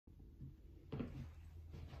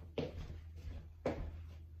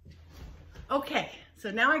Okay,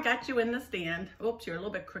 so now I got you in the stand. Oops, you're a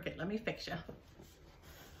little bit crooked. Let me fix you.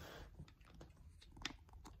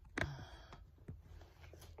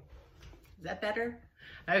 Is that better?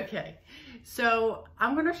 Okay, so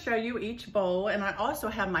I'm gonna show you each bowl, and I also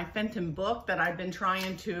have my Fenton book that I've been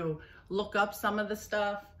trying to look up some of the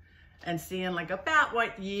stuff and seeing like about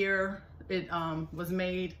what year it was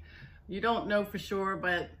made. You don't know for sure,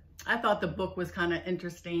 but I thought the book was kind of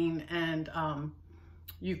interesting, and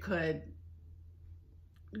you could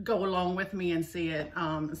go along with me and see it,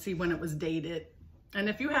 see when it was dated. And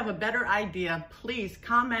if you have a better idea, please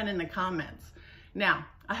comment in the comments. Now,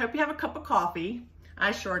 I hope you have a cup of coffee.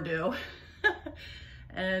 I sure do.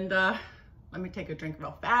 And let me take a drink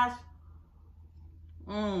real fast.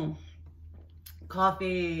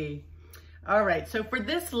 Coffee. All right, so for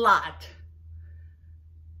this lot,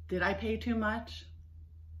 did I pay too much?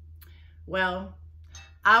 Well,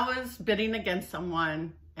 I was bidding against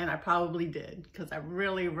someone, and I probably did because I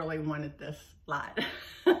really, really wanted this lot.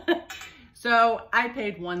 So I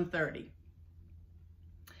paid $130.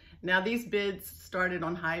 Now these bids started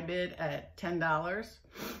on high bid at $10.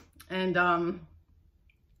 And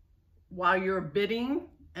while you're bidding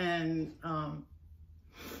and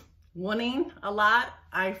wanting a lot,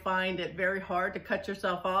 I find it very hard to cut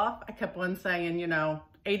yourself off. I kept on saying, you know,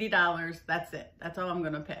 $80, that's it. That's all I'm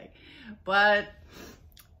gonna pay. But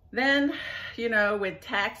then, you know, with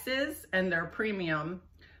taxes and their premium,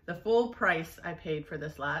 the full price I paid for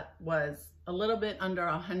this lot was a little bit under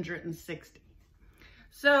 $160.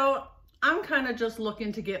 So I'm kind of just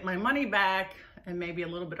looking to get my money back and maybe a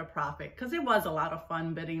little bit of profit, because it was a lot of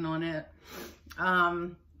fun bidding on it.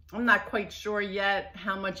 I'm not quite sure yet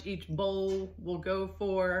how much each bowl will go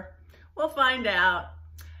for. We'll find out.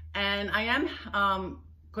 And I am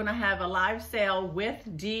gonna have a live sale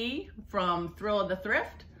with Dee from Thrill of the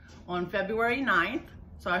Thrift on February 9th.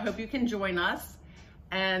 So I hope you can join us.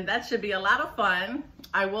 And that should be a lot of fun.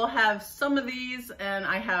 I will have some of these, and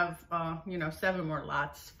I have, you know, 7 more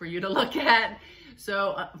lots for you to look at.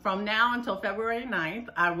 So from now until February 9th,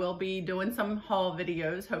 I will be doing some haul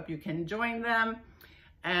videos. Hope you can join them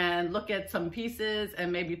and look at some pieces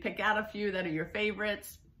and maybe pick out a few that are your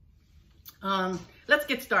favorites. Let's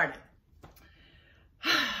get started.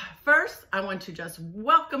 First, I want to just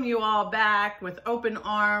welcome you all back with open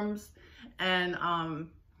arms, and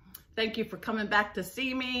thank you for coming back to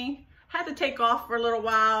see me. Had to take off for a little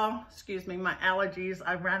while. Excuse me, my allergies.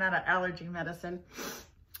 I ran out of allergy medicine.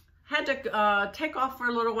 Had to take off for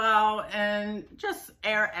a little while and just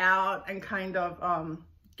air out and kind of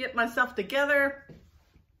get myself together.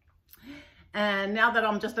 And now that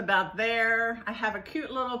I'm just about there, I have a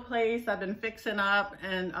cute little place I've been fixing up,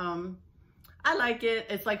 and I like it.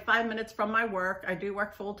 It's like 5 minutes from my work. I do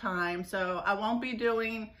work full time, so I won't be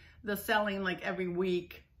doing the selling like every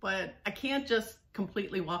week, but I can't just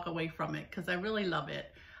completely walk away from it because I really love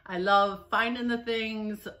it. I love finding the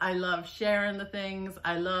things. I love sharing the things.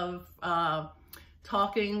 I love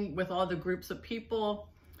talking with all the groups of people.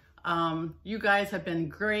 You guys have been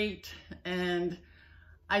great, and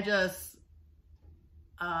I just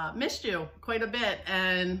missed you quite a bit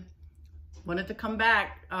and wanted to come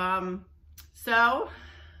back. So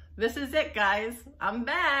this is it, guys. I'm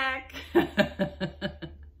back.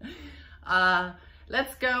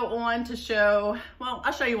 Let's go on to show, well,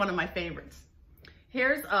 I'll show you one of my favorites.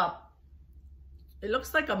 Here's it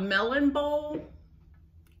looks like a melon bowl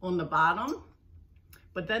on the bottom,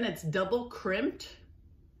 but then it's double crimped.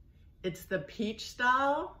 It's the peach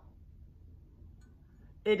style.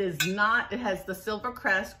 It is not, it has the silver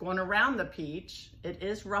crest going around the peach. It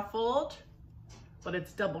is ruffled, but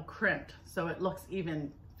it's double crimped, so it looks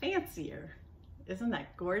even fancier. Isn't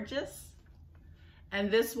that gorgeous? And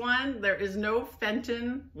this one, there is no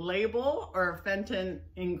Fenton label or Fenton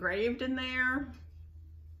engraved in there,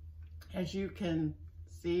 as you can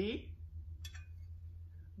see.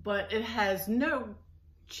 But it has no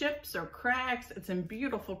chips or cracks. It's in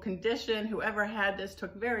beautiful condition. Whoever had this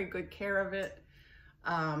took very good care of it.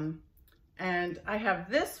 And I have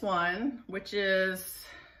this one, which is,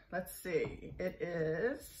 let's see, it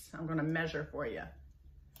is, I'm gonna measure for you.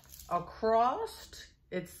 Across,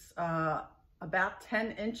 it's about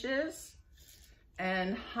 10 inches,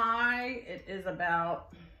 and high, it is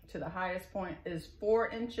about, to the highest point is 4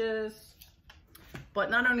 inches.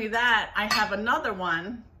 But not only that, I have another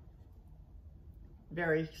one,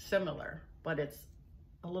 very similar, but it's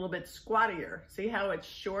a little bit squattier. See how it's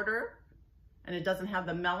shorter and it doesn't have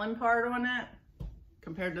the melon part on it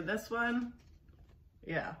compared to this one?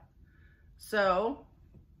 Yeah. So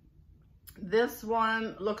this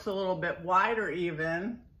one looks a little bit wider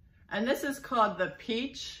even. And this is called the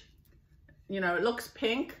peach. You know, it looks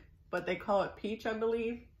pink, but they call it peach, I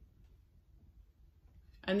believe.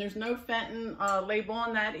 And there's no Fenton label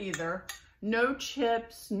on that either. No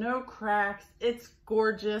chips, no cracks. It's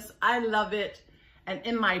gorgeous. I love it. And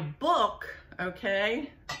in my book, okay,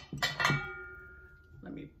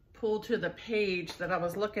 let me pull to the page that I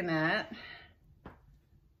was looking at.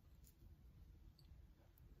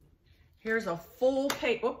 Here's a full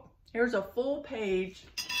page. Oh, here's a full page.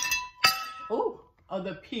 Oh, of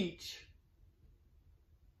the peach.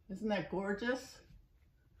 Isn't that gorgeous?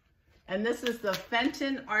 And this is the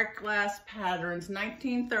Fenton Art Glass Patterns,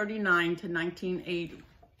 1939 to 1980.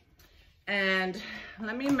 And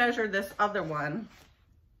let me measure this other one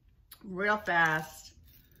real fast.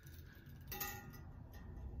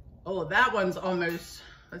 Oh, that one's almost,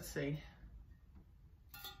 let's see.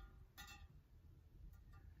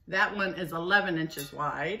 That one is 11 inches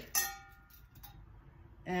wide.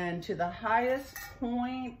 And to the highest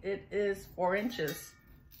point, it is 4 inches.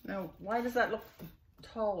 Now, why does that look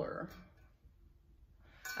taller?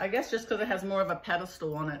 I guess just because it has more of a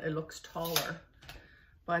pedestal on it, it looks taller.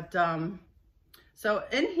 But, so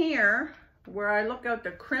in here, where I look at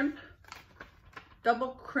the double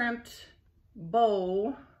crimped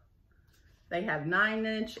bowl, they have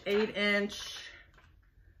 9-inch, 8-inch,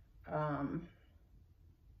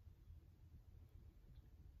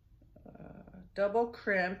 double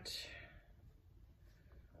crimped,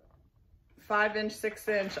 5-inch,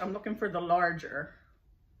 6-inch. I'm looking for the larger.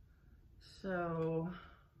 So,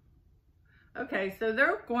 okay, so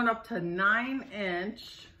they're going up to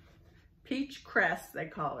 9-inch peach crest, they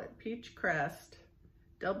call it, peach crest,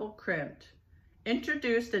 double crimped,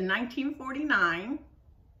 introduced in 1949,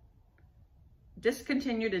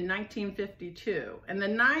 discontinued in 1952, and the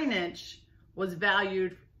 9-inch was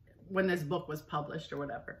valued when this book was published or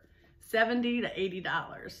whatever, $70 to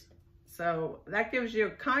 $80. So that gives you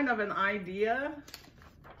kind of an idea.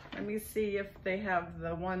 Let me see if they have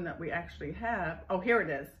the one that we actually have. Oh, here it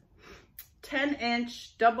is.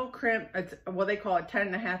 10-inch double crimped, well, they call it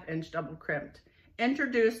 10.5-inch double crimped.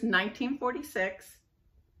 Introduced 1946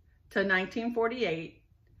 to 1948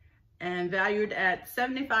 and valued at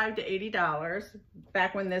 $75 to $80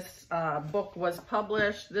 back when this book was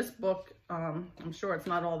published. This book, I'm sure it's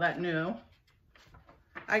not all that new.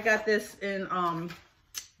 I got this in,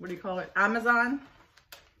 what do you call it, Amazon.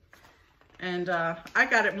 And I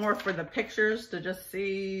got it more for the pictures to just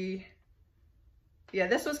see. Yeah,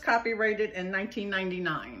 this was copyrighted in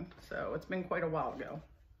 1999, so it's been quite a while ago.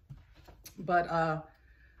 But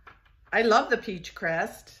I love the peach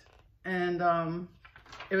crest, and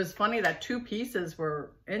it was funny that 2 pieces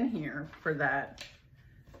were in here for that.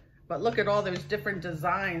 But look at all those different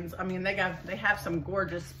designs. I mean, they have some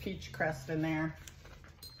gorgeous peach crest in there.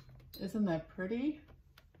 Isn't that pretty?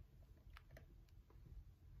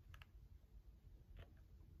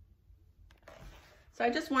 So I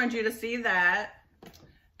just wanted you to see that.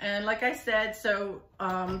 And like I said, so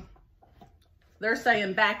they're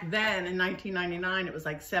saying back then in 1999, it was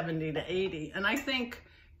like 70 to 80. And I think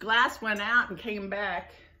glass went out and came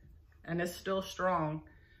back and is still strong.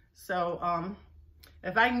 So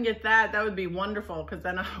if I can get that, that would be wonderful, because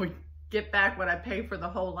then I would get back what I pay for the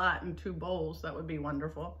whole lot in 2 bowls. That would be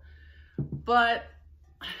wonderful. But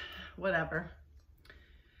whatever.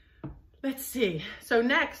 Let's see. So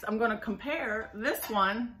next, I'm going to compare this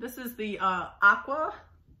one. This is the aqua,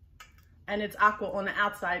 and it's aqua on the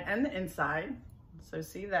outside and the inside. So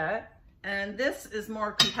see that. And this is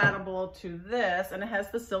more compatible to this, and it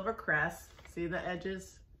has the silver crest. See the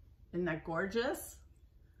edges? Isn't that gorgeous?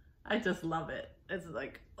 I just love it. It's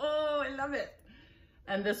like, oh, I love it.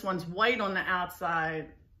 And this one's white on the outside,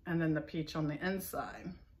 and then the peach on the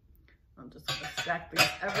inside. I'm just going to stack these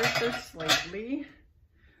ever so slightly.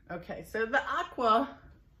 Okay, so the aqua,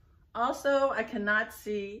 also I cannot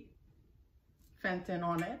see Fenton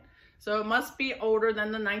on it. So it must be older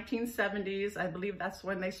than the 1970s. I believe that's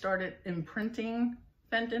when they started imprinting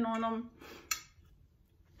Fenton on them.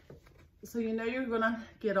 So you know you're gonna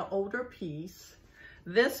get an older piece.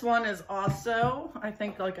 This one is also, I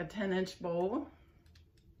think, like a 10-inch bowl.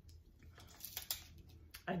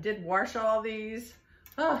 I did wash all these.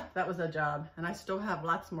 Oh, that was a job. And I still have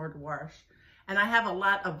lots more to wash. And I have a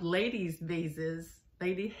lot of ladies' vases,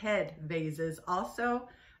 lady head vases also.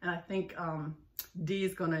 And I think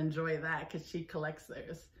Dee's gonna enjoy that because she collects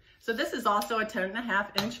those. So this is also a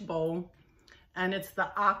 10.5-inch bowl, and it's the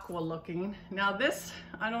aqua looking. Now this,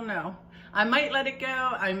 I don't know. I might let it go,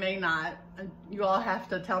 I may not. You all have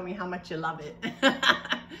to tell me how much you love it.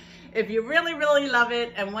 If you really, really love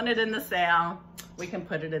it and want it in the sale, we can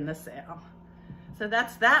put it in the sale. So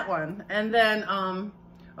that's that one. And then,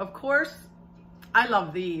 of course, I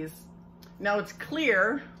love these. Now it's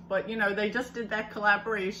clear, But you know, they just did that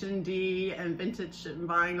collaboration, D and Vintage and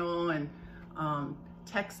Vinyl and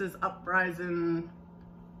Texas Uprising,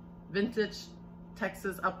 Vintage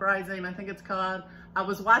Texas Uprising, I think it's called. I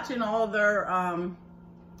was watching all their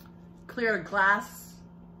clear glass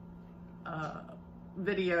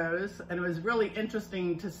videos, and it was really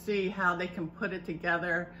interesting to see how they can put it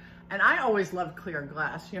together. And I always loved clear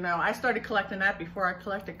glass. You know, I started collecting that before I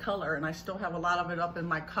collected color, and I still have a lot of it up in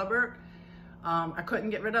my cupboard. I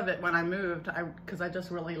couldn't get rid of it when I moved because I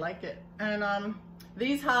just really like it. And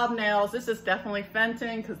these hobnails, this is definitely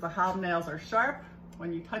Fenton because the hobnails are sharp.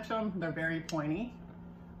 When you touch them, they're very pointy.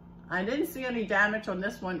 I didn't see any damage on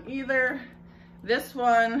this one either. This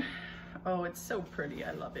one, oh, it's so pretty.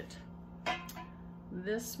 I love it.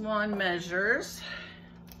 This one measures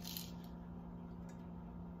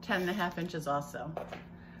 10.5 inches also.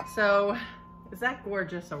 So is that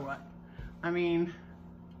gorgeous or what? I mean,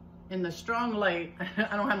 in the strong light,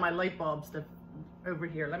 I don't have my light bulbs over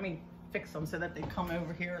here. Let me fix them so that they come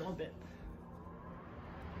over here a little bit.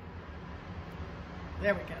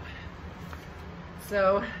 There we go.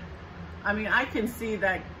 So, I mean, I can see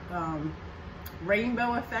that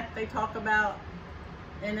rainbow effect they talk about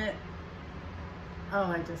in it. Oh,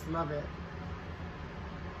 I just love it.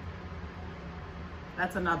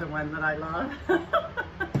 That's another one that I love.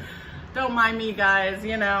 Don't mind me, guys,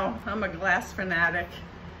 you know, I'm a glass fanatic.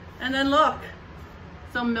 And then look,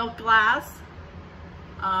 some milk glass.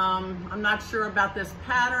 I'm not sure about this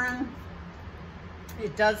pattern.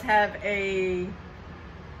 It does have a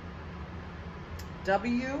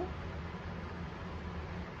W.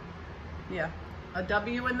 Yeah, a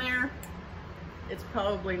W in there. It's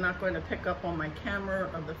probably not going to pick up on my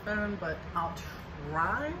camera or the phone, but I'll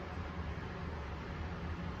try.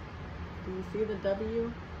 Do you see the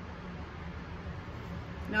W?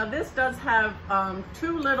 Now this does have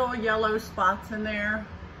 2 little yellow spots in there,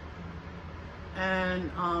 and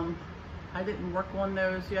I didn't work on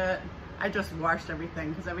those yet. I just washed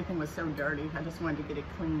everything because everything was so dirty. I just wanted to get it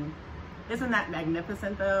clean. Isn't that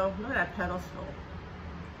magnificent though? Look at that pedestal.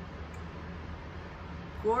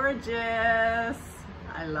 Gorgeous.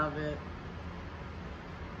 I love it.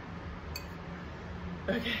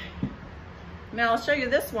 Okay. Now I'll show you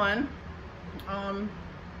this one.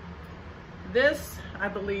 This, I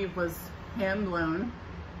believe, was hand blown.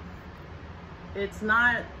 It's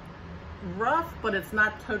not rough, but it's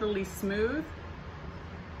not totally smooth.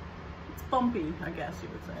 It's bumpy, I guess you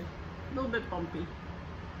would say. A little bit bumpy.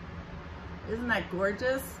 Isn't that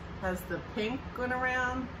gorgeous? Has the pink going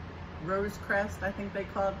around. Rose crest, I think they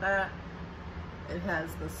call it that. It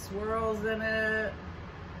has the swirls in it.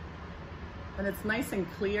 And it's nice and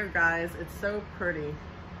clear, guys. It's so pretty.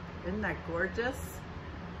 Isn't that gorgeous?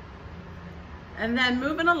 And then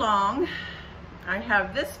moving along, I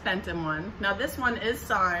have this Fenton one. Now this one is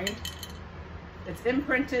signed. It's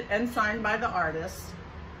imprinted and signed by the artist.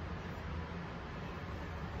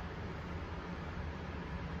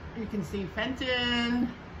 You can see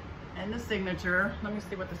Fenton and the signature. Let me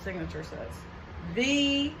see what the signature says.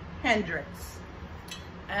 V. Hendrix.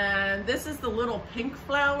 And this is the little pink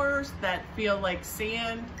flowers that feel like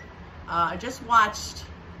sand. I just watched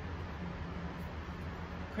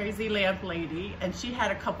Crazy Lamp Lady, and she had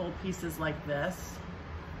a couple pieces like this,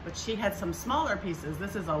 but she had some smaller pieces.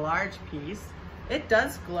 This is a large piece. It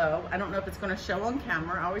does glow. I don't know if it's going to show on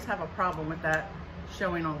camera. I always have a problem with that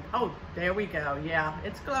showing on. Oh, there we go. Yeah,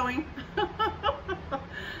 it's glowing.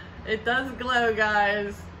 It does glow,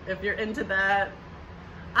 guys, if you're into that.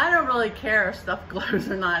 I don't really care if stuff glows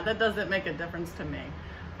or not. That doesn't make a difference to me.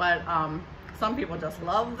 But some people just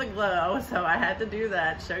love the glow, so I had to do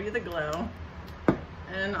that, show you the glow.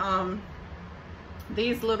 And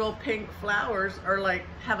these little pink flowers are like,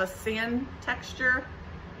 have a sand texture,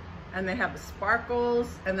 and they have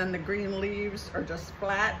sparkles, and then the green leaves are just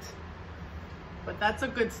flat. But that's a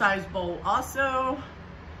good size bowl also.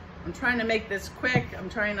 I'm trying to make this quick. I'm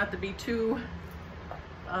trying not to be too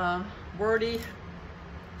wordy.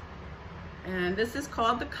 And this is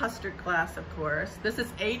called the custard glass, of course. This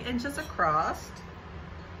is 8 inches across,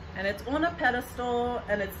 and it's on a pedestal,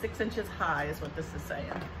 and it's 6 inches high is what this is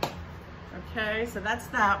saying. Okay, so that's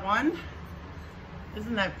that one.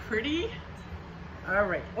 Isn't that pretty? All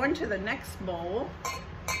right, on to the next bowl.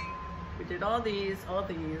 We did all these.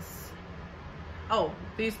 Oh,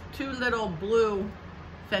 these 2 little blue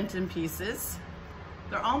Fenton pieces.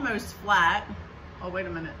 They're almost flat. Oh, wait a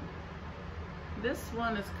minute. This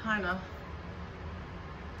one is kind of,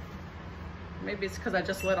 maybe it's because I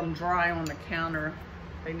just let them dry on the counter.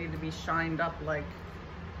 They need to be shined up, like,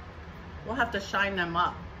 we'll have to shine them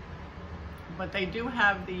up. But they do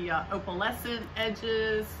have the opalescent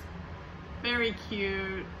edges. Very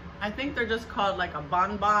cute. I think they're just called like a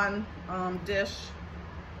bonbon dish.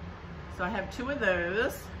 So I have 2 of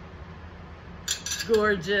those.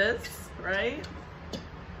 Gorgeous, right?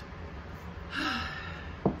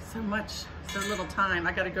 So little time.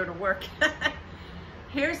 I gotta go to work.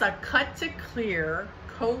 Here's a cut to clear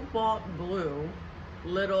cobalt blue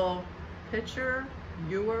little pitcher.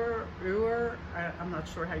 Ewer, I'm not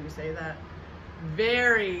sure how you say that.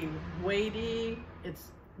 Very weighty.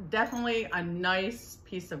 It's definitely a nice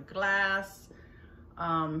piece of glass.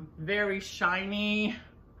 Very shiny.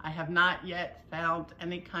 I have not yet found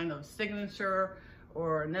any kind of signature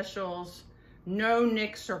or initials. No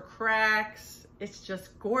nicks or cracks. It's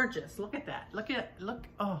just gorgeous. Look at that. Look,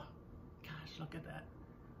 oh gosh, look at that.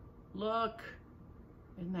 Look,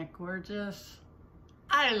 isn't that gorgeous?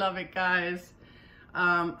 I love it, guys.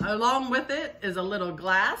 Along with it is a little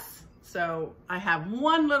glass. So I have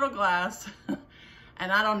 1 little glass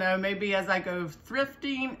and I don't know, maybe as I go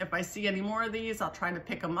thrifting, if I see any more of these, I'll try to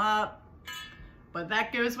pick them up. But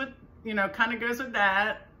that goes with, you know, kind of goes with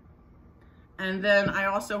that. And then I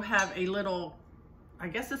also have a little, I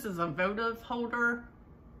guess this is a votive holder.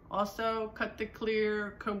 Also cut to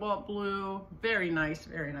clear, cobalt blue. Very nice,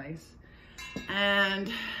 very nice.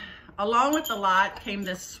 And along with the lot came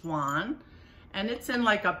this swan. And it's in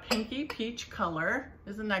like a pinky peach color.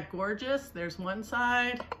 Isn't that gorgeous? There's one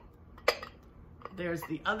side. There's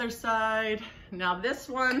the other side. Now this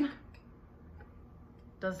one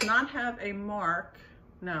does not have a mark.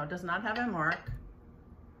 No, it does not have a mark,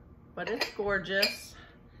 but it's gorgeous.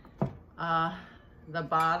 The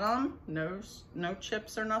bottom, no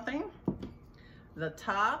chips or nothing. The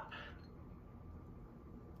top,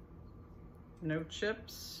 no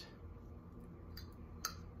chips.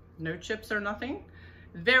 No chips or nothing.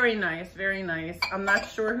 Very nice, very nice. I'm not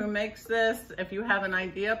sure who makes this. If you have an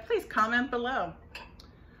idea, please comment below.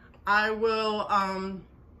 I will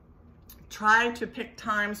try to pick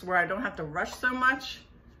times where I don't have to rush so much.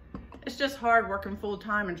 It's just hard working full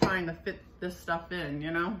time and trying to fit this stuff in,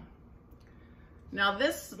 you know? Now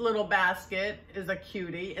this little basket is a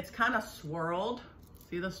cutie. It's kind of swirled.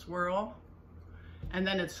 See the swirl? And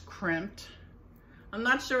then it's crimped. I'm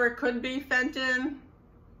not sure, it could be Fenton.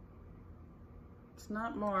 It's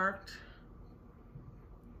not marked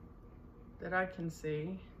that I can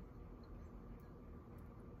see.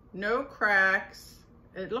 No cracks.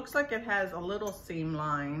 It looks like it has a little seam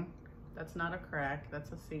line. That's not a crack,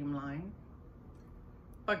 that's a seam line.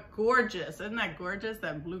 But gorgeous, isn't that gorgeous,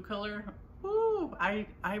 that blue color? Ooh, I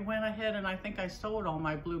went ahead and I think I sold all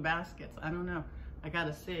my blue baskets. I don't know, I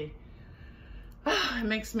gotta see. It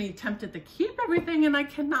makes me tempted to keep everything and I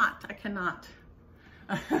cannot.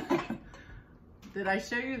 Did I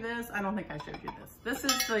show you this? I don't think I showed you this. This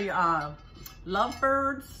is the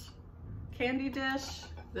Lovebirds candy dish.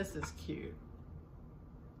 This is cute.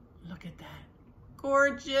 Look at that.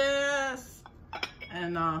 Gorgeous.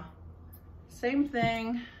 And same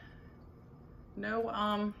thing.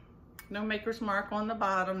 No maker's mark on the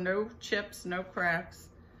bottom. No chips, no cracks.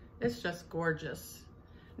 It's just gorgeous.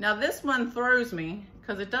 Now this one throws me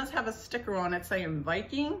because it does have a sticker on it saying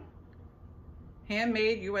Viking.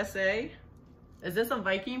 Handmade USA. Is this a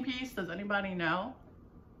Viking piece? Does anybody know?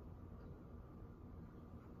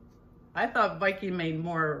 I thought Viking made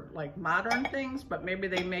more like modern things, but maybe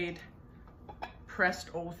they made pressed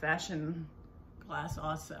old-fashioned glass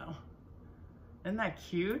also. Isn't that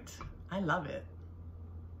cute? I love it.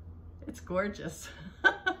 It's gorgeous.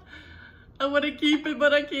 I want to keep it,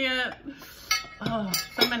 but I can't. Oh,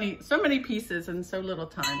 so many pieces in so little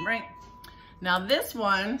time, right? Now this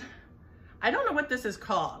one, I don't know what this is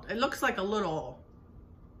called. It looks like a little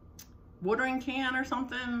watering can or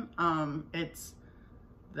something. It's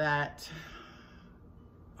that,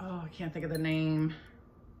 oh, I can't think of the name.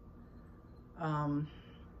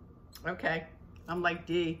 Okay, I'm like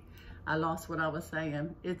D. I lost what I was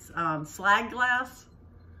saying. It's slag glass.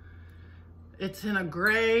 It's in a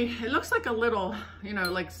gray. It looks like a little, you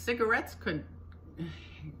know, like cigarettes could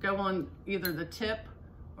go on either the tip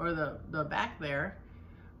or the back there.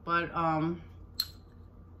 But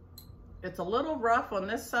it's a little rough on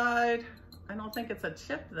this side. I don't think it's a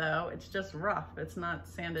chip though. It's just rough. It's not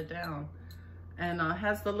sanded down. And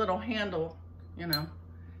has the little handle, you know.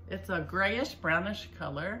 It's a grayish brownish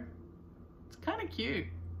color. It's kind of cute.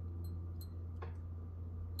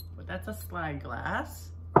 But that's a slide glass.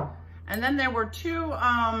 And then there were two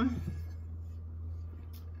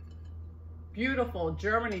beautiful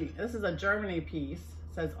Germany. This is a Germany piece.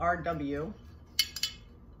 It says RW.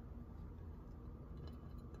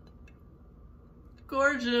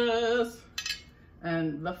 Gorgeous.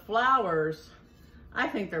 And the flowers, I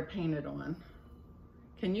think they're painted on.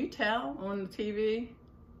 Can you tell on the TV?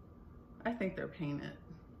 I think they're painted.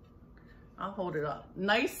 I'll hold it up.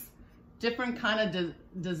 Nice, different kind of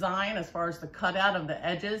design as far as the cutout of the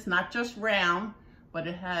edges, not just round, but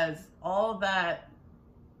it has all that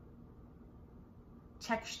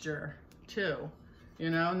texture too. You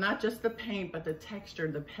know, not just the paint, but the texture,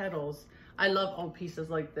 the petals. I love old pieces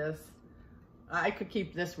like this. I could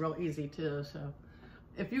keep this real easy too, so.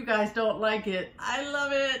 If you guys don't like it, I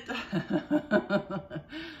love it.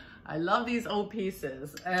 I love these old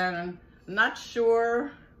pieces, and I'm not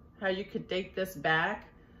sure how you could date this back,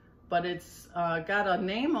 but it's got a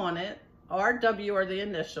name on it. RW are the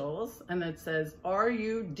initials, and it says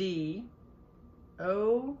RUDOLSTADT.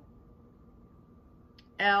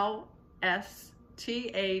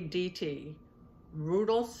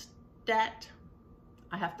 Rudolstadt.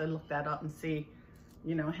 I have to look that up and see,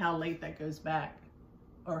 you know, how late that goes back.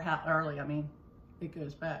 Or how early, I mean, it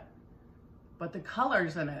goes back. But the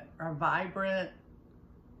colors in it are vibrant,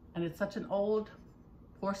 and it's such an old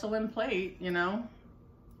porcelain plate, you know.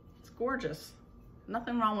 It's gorgeous.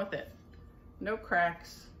 Nothing wrong with it. No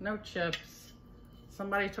cracks, no chips.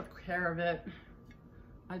 Somebody took care of it.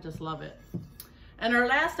 I just love it. And our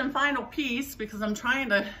last and final piece, because I was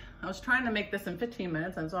trying to make this in 15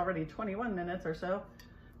 minutes, and it's already 21 minutes or so.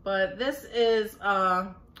 But this is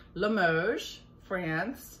Limoge,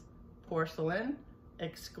 France, porcelain,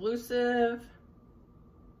 exclusive,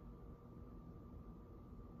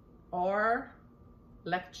 or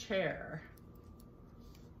Lechere,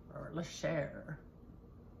 or Lechere.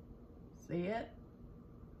 See it?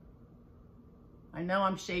 I know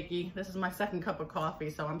I'm shaky. This is my second cup of coffee,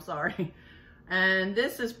 so I'm sorry. And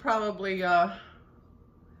this is probably,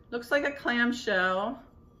 looks like a clamshell.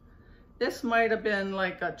 This might have been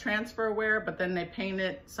like a transferware, but then they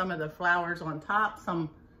painted some of the flowers on top,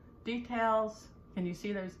 some details. Can you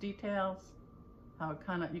see those details? How it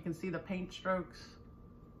kind of, you can see the paint strokes.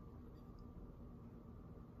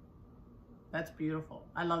 That's beautiful.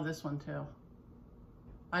 I love this one too.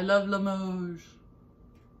 I love Limoge.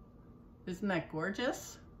 Isn't that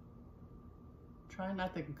gorgeous? Try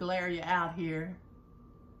not to glare you out here.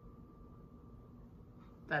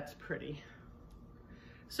 That's pretty.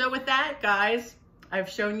 So with that, guys, I've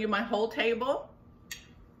shown you my whole table.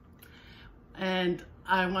 And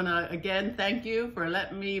I want to, again, thank you for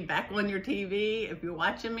letting me back on your TV. If you're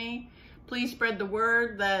watching me, please spread the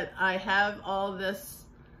word that I have all this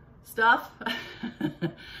stuff.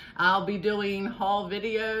 I'll be doing haul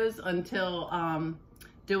videos until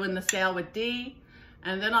doing the sale with Dee.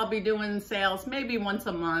 And then I'll be doing sales maybe once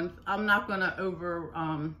a month. I'm not going to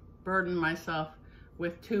overburden myself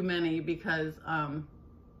with too many, because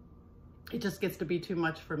it just gets to be too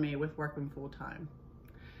much for me with working full time.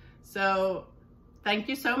 So thank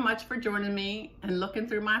you so much for joining me and looking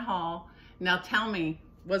through my haul. Now tell me,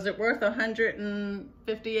 was it worth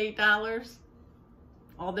 $158?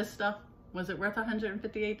 All this stuff, was it worth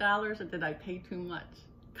 $158, or did I pay too much?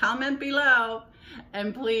 Comment below.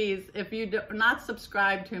 And please, if you do not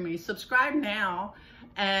subscribe to me, subscribe now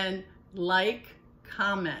and like,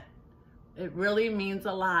 comment. It really means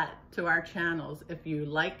a lot to our channels if you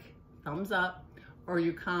like, thumbs up, or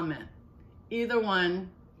you comment. Either one.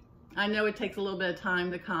 I know it takes a little bit of time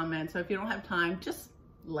to comment, so if you don't have time, just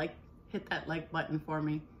like, hit that like button for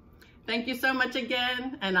me. Thank you so much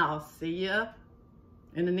again, and I'll see you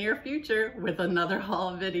in the near future with another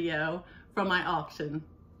haul video from my auction.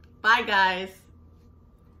 Bye, guys.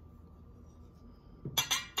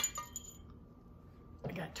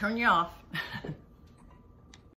 I gotta turn you off.